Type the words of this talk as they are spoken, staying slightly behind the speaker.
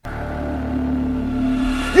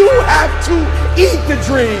You have to eat the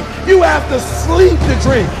dream. You have to sleep the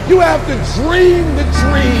dream. You have to dream the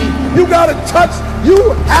dream. You got to touch.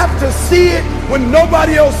 You have to see it when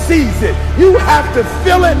nobody else sees it. You have to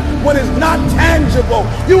feel it when it's not tangible.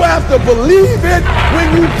 You have to believe it when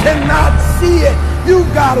you cannot see it. You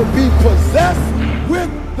got to be possessed with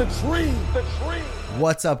the dream. The dream.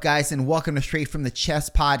 What's up, guys, and welcome to Straight from the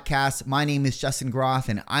Chest podcast. My name is Justin Groth,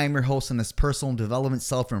 and I'm your host on this personal development,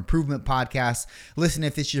 self-improvement podcast. Listen,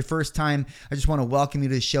 if this is your first time, I just want to welcome you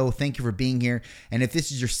to the show. Thank you for being here. And if this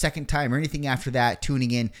is your second time or anything after that, tuning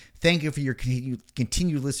in, thank you for your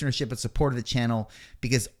continued listenership and support of the channel,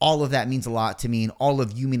 because all of that means a lot to me, and all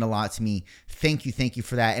of you mean a lot to me. Thank you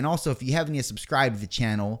for that. And also, if you haven't yet subscribed to the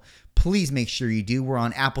channel, please make sure you do. We're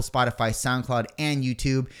on Apple, Spotify, SoundCloud, and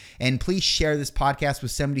YouTube. And please share this podcast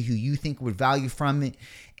with somebody who you think would value from it,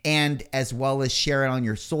 and as well as share it on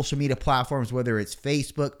your social media platforms, whether it's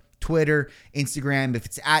Facebook, Twitter, Instagram. If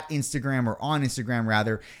it's at Instagram or on Instagram,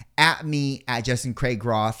 rather, at me, at Justin Craig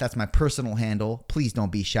Groth. That's my personal handle. Please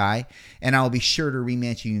don't be shy. And I'll be sure to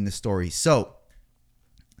re-mention you in the story. So,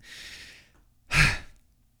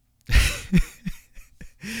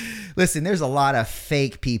 listen, there's a lot of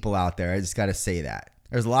fake people out there. I just got to say that.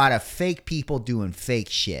 There's a lot of fake people doing fake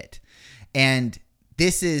shit. And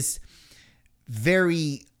this is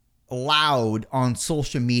very loud on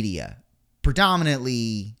social media,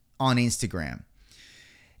 predominantly on Instagram.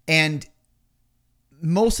 And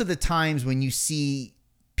most of the times when you see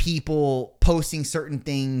people posting certain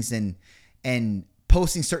things and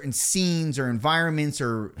posting certain scenes or environments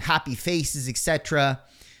or happy faces, etc.,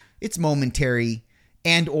 it's momentary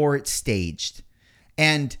and or it's staged.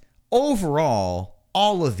 And overall,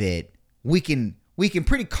 all of it we can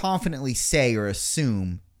pretty confidently say or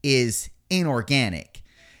assume is inorganic.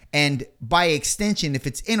 And by extension, if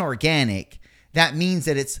it's inorganic, that means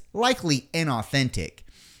that it's likely inauthentic.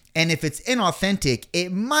 And if it's inauthentic,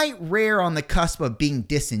 it might rear on the cusp of being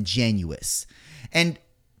disingenuous. And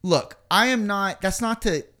look, that's not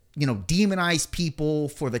to, demonize people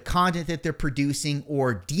for the content that they're producing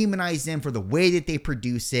or demonize them for the way that they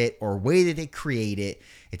produce it or way that they create it.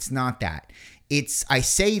 It's not that. I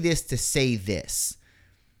say this to say this.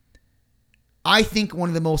 I think one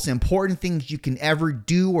of the most important things you can ever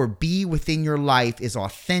do or be within your life is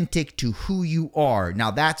authentic to who you are.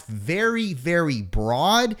 Now, that's very, very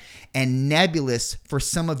broad and nebulous for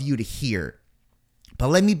some of you to hear. But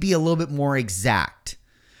let me be a little bit more exact.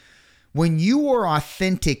 When you are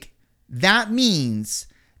authentic, that means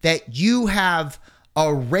that you have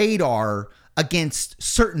a radar against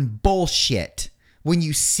certain bullshit when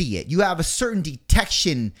you see it. You have a certain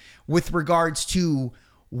detection with regards to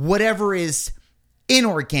whatever is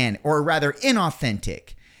inorganic, or rather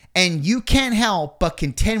inauthentic. And you can't help but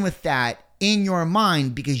contend with that in your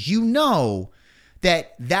mind, because you know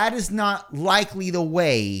that that is not likely the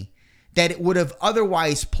way that it would have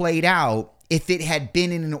otherwise played out if it had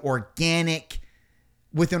been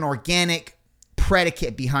with an organic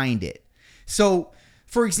predicate behind it. So,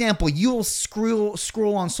 for example, you'll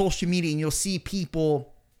scroll on social media and you'll see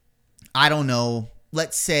people, I don't know,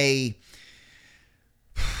 let's say,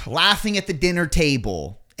 laughing at the dinner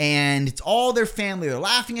table, and it's all their family. They're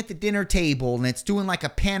laughing at the dinner table, and it's doing like a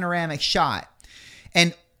panoramic shot.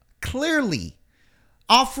 And clearly,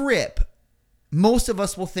 off rip, most of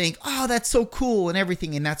us will think, oh, that's so cool and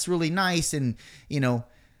everything, and that's really nice, and,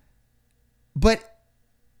 but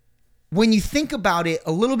when you think about it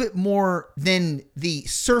a little bit more than the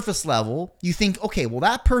surface level, you think, okay, well,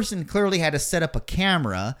 that person clearly had to set up a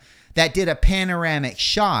camera that did a panoramic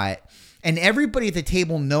shot, and everybody at the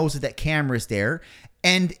table knows that camera is there,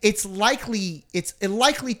 and it's likely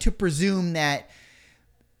to presume that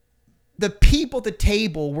the people at the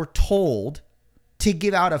table were told to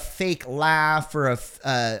give out a fake laugh or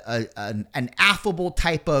an affable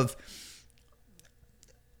type of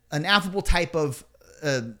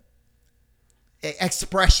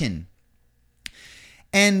expression.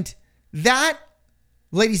 And that,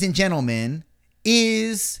 ladies and gentlemen,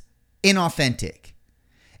 is inauthentic.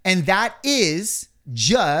 And that is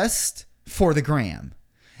just for the gram.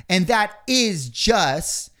 And that is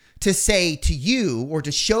just to say to you, or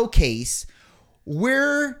to showcase,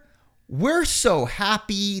 we're so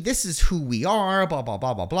happy, this is who we are, blah, blah,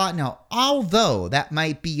 blah, blah, blah. Now, although that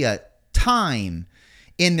might be a time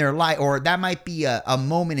in their life, or that might be a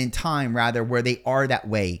moment in time, rather, where they are that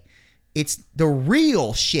way, it's the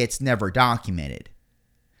real shit's never documented.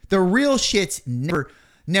 The real shit's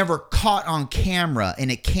never caught on camera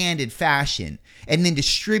in a candid fashion and then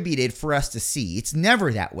distributed for us to see. It's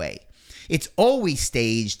never that way. It's always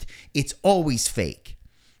staged. It's always fake.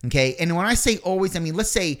 Okay. And when I say always, I mean,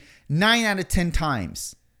 let's say 9 out of 10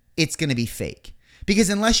 times it's going to be fake. Because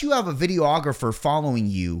unless you have a videographer following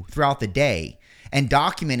you throughout the day and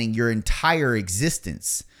documenting your entire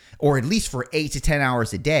existence, or at least for 8 to 10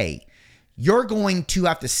 hours a day, you're going to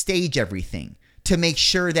have to stage everything to make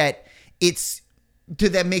sure that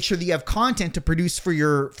make sure that you have content to produce for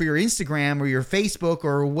your Instagram or your Facebook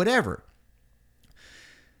or whatever.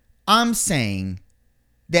 I'm saying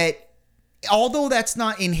that although that's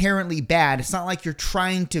not inherently bad, it's not like you're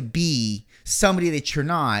trying to be somebody that you're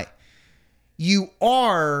not. You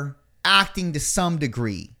are acting to some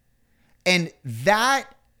degree. And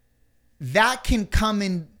that can come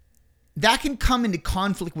into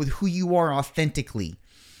conflict with who you are authentically.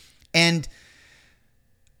 And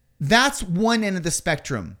that's one end of the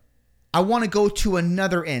spectrum. I want to go to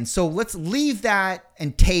another end. So let's leave that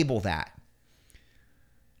and table that.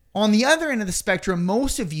 On the other end of the spectrum,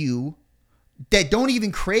 most of you that don't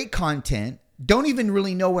even create content, don't even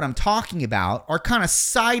really know what I'm talking about, are kind of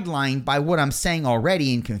sidelined by what I'm saying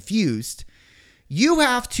already and confused. You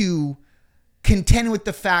have to contend with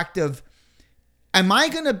the fact of, am I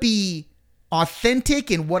going to be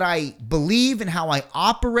authentic in what I believe and how I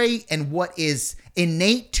operate and what is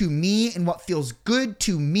innate to me and what feels good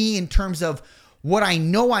to me in terms of what I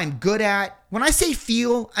know I'm good at? When I say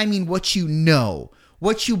feel, I mean what you know,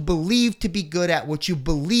 what you believe to be good at, what you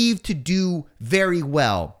believe to do very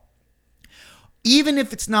well. Even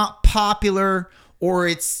if it's not popular or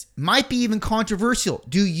it's might be even controversial,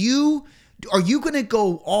 are you going to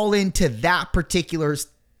go all into that particular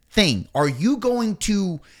thing? Are you going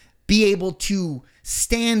to be able to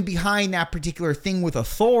stand behind that particular thing with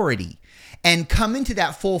authority and come into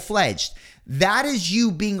that full-fledged? That is you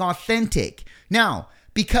being authentic. Now,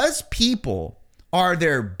 because people are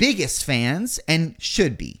their biggest fans and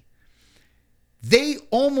should be, they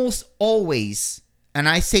almost always, and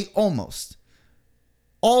I say almost,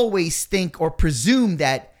 always think or presume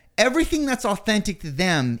that everything that's authentic to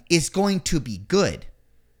them is going to be good.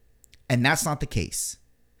 And that's not the case.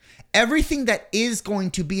 Everything that is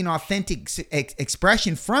going to be an authentic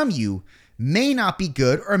expression from you may not be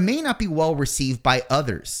good or may not be well received by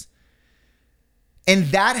others. And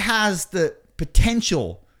that has the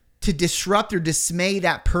potential to disrupt or dismay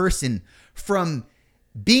that person from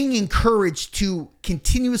being encouraged to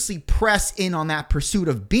continuously press in on that pursuit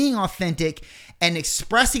of being authentic and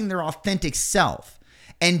expressing their authentic self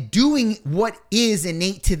and doing what is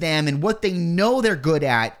innate to them and what they know they're good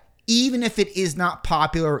at, even if it is not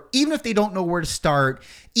popular, even if they don't know where to start,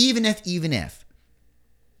 even if.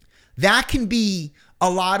 That can be a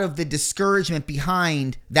lot of the discouragement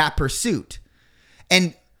behind that pursuit.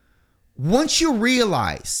 And once you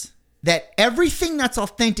realize that everything that's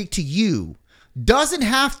authentic to you doesn't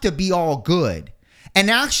have to be all good and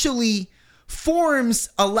actually forms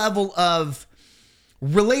a level of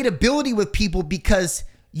relatability with people because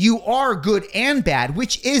you are good and bad,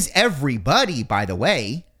 which is everybody, by the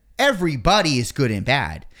way. Everybody is good and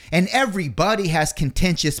bad, and everybody has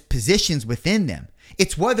contentious positions within them.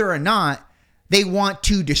 It's whether or not they want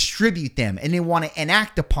to distribute them and they want to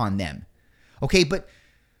enact upon them. Okay, but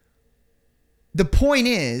the point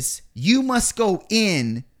is, you must go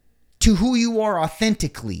in to who you are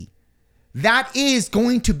authentically. That is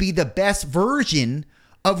going to be the best version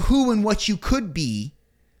of who and what you could be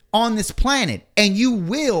on this planet. And you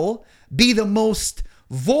will be the most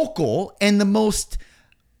vocal and the most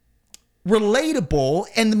relatable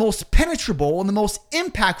and the most penetrable and the most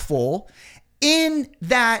impactful in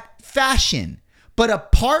that fashion. But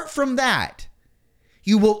apart from that,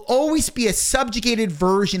 you will always be a subjugated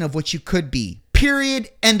version of what you could be. Period.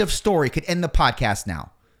 End of story. Could end the podcast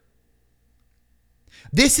now.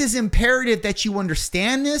 This is imperative that you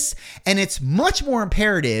understand this, and it's much more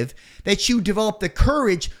imperative that you develop the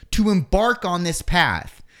courage to embark on this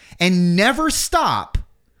path and never stop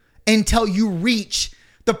until you reach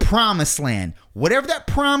the promised land. Whatever that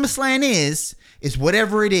promised land is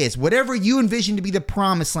whatever it is. Whatever you envision to be the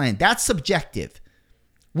promised land, that's subjective,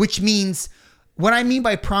 which means what I mean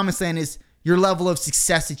by promised land is your level of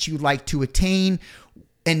success that you'd like to attain.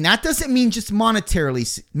 And that doesn't mean just monetary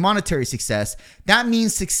success. That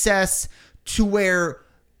means success to where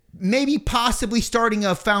maybe possibly starting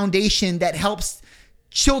a foundation that helps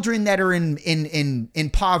children that are in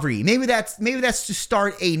poverty. Maybe that's to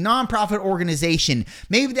start a nonprofit organization.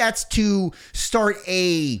 Maybe that's to start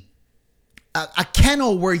a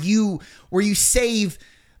kennel where you save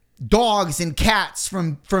dogs and cats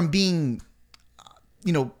from being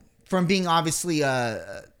obviously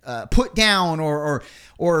put down or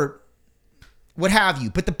what have you.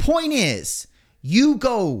 But the point is, you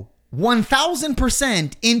go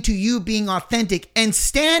 1000% into you being authentic and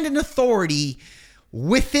stand in authority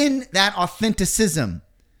within that authenticism.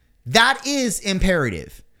 That is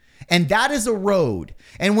imperative. And that is a road.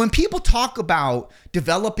 And when people talk about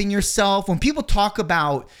developing yourself, when people talk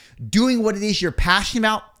about doing what it is you're passionate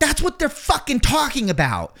about, that's what they're fucking talking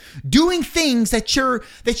about. Doing things that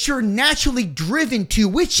you're naturally driven to,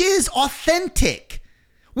 which is authentic,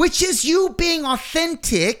 which is you being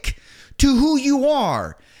authentic to who you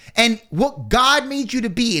are and what God made you to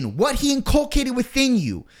be and what he inculcated within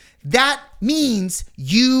you. That means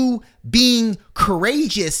you being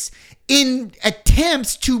courageous in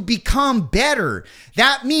attempts to become better.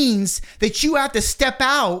 That means that you have to step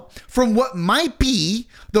out from what might be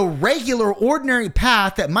the regular, ordinary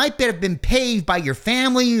path that might have been paved by your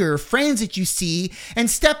family or friends that you see, and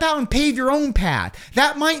step out and pave your own path.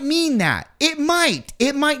 That might mean that. It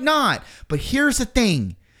might not. But here's the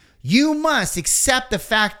thing. You must accept the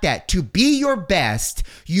fact that to be your best,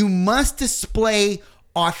 you must display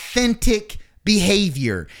authentic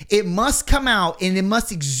behavior. It must come out and it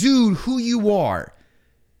must exude who you are.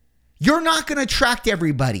 You're not going to attract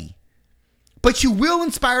everybody, but you will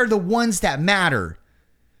inspire the ones that matter.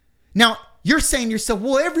 Now, you're saying to yourself,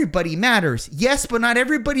 well, everybody matters. Yes, but not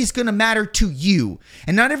everybody's going to matter to you.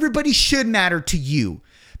 And not everybody should matter to you,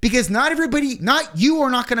 because not you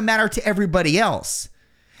are not going to matter to everybody else.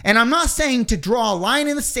 And I'm not saying to draw a line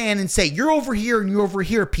in the sand and say, you're over here and you're over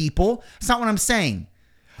here, people. That's not what I'm saying.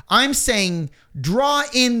 I'm saying draw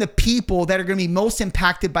in the people that are going to be most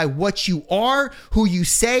impacted by what you are, who you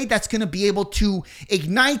say, that's going to be able to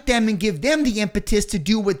ignite them and give them the impetus to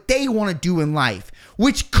do what they want to do in life,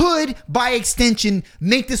 which could, by extension,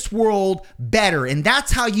 make this world better. And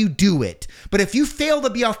that's how you do it. But if you fail to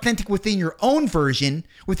be authentic within your own version,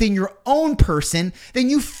 within your own person, then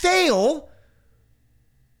you fail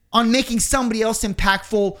on making somebody else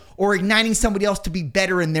impactful or igniting somebody else to be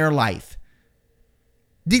better in their life.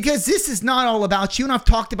 Because this is not all about you, and I've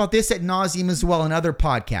talked about this at nauseum as well in other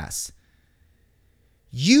podcasts.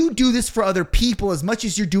 You do this for other people as much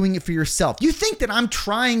as you're doing it for yourself. You think that I'm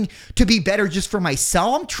trying to be better just for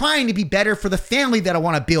myself? I'm trying to be better for the family that I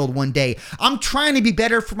want to build one day. I'm trying to be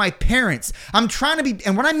better for my parents. I'm trying to be,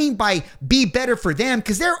 and what I mean by be better for them,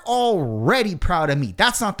 because they're already proud of me.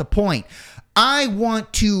 That's not the point. I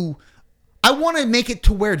want to make it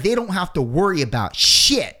to where they don't have to worry about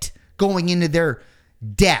shit going into their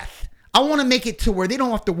death. I want to make it to where they don't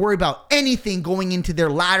have to worry about anything going into their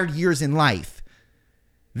latter years in life.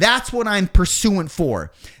 That's what I'm pursuing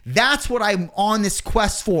for. That's what I'm on this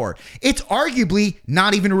quest for. It's arguably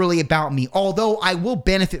not even really about me, although I will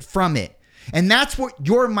benefit from it. And that's what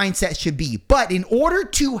your mindset should be. But in order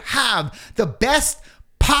to have the best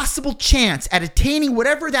possible chance at attaining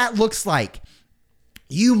whatever that looks like,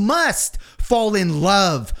 you must fall in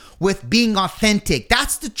love with being authentic.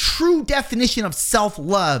 That's the true definition of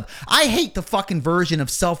self-love. I hate the fucking version of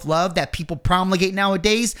self-love that people promulgate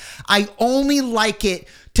nowadays. I only like it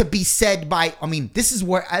to be said by, this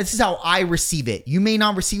is how I receive it. You may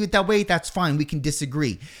not receive it that way. That's fine. We can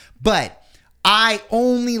disagree. But I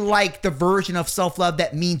only like the version of self-love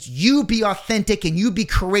that means you be authentic and you be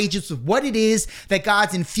courageous with what it is that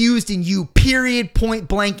God's infused in you, period, point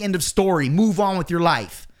blank, end of story. Move on with your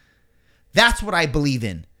life. That's what I believe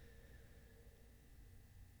in.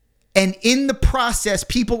 And in the process,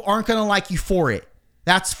 people aren't going to like you for it.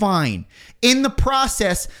 That's fine. In the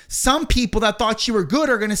process, some people that thought you were good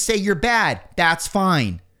are going to say you're bad. That's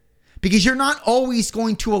fine. Because you're not always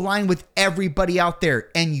going to align with everybody out there,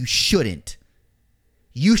 and you shouldn't.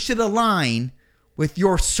 You should align with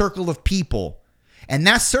your circle of people. And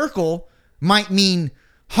that circle might mean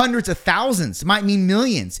hundreds of thousands. It might mean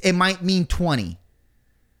millions. It might mean 20.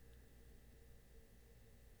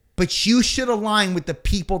 But you should align with the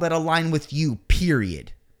people that align with you,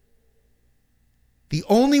 period. The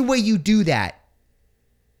only way you do that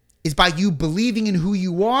is by you believing in who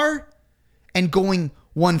you are and going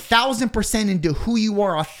 1000% into who you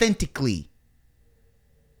are authentically.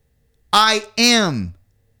 I am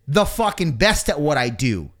the fucking best at what I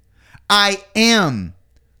do. I am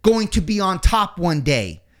going to be on top one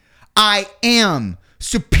day. I am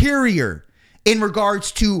superior in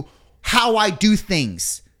regards to how I do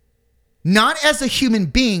things. Not as a human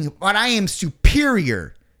being, but I am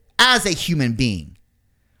superior as a human being.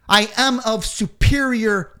 I am of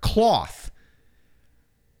superior cloth.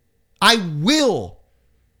 I will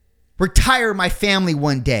retire my family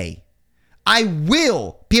one day. I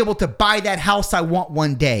will be able to buy that house I want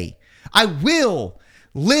one day. I will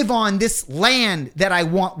live on this land that I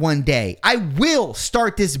want one day. I will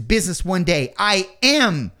start this business one day. I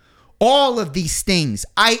am all of these things.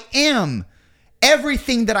 I am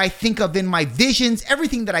Everything that I think of in my visions,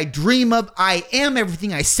 everything that I dream of, I am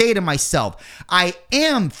everything I say to myself. I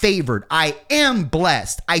am favored. I am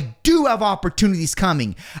blessed. I do have opportunities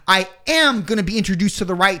coming. I am going to be introduced to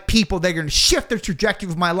the right people that are going to shift the trajectory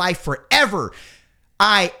of my life forever.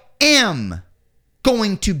 I am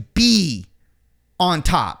going to be on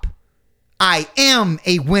top. I am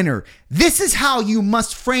a winner. This is how you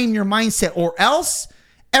must frame your mindset, or else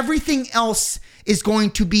everything else is going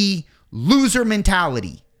to be loser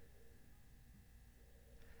mentality.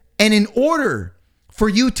 And in order for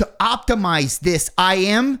you to optimize this I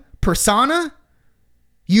am persona,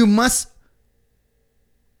 you must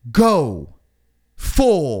go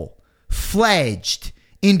full-fledged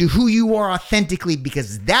into who you are authentically,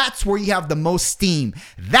 because that's where you have the most steam.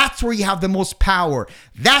 That's where you have the most power.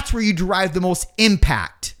 That's where you derive the most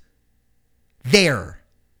impact. There.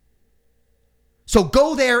 So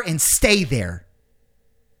go there and stay there.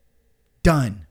 Done.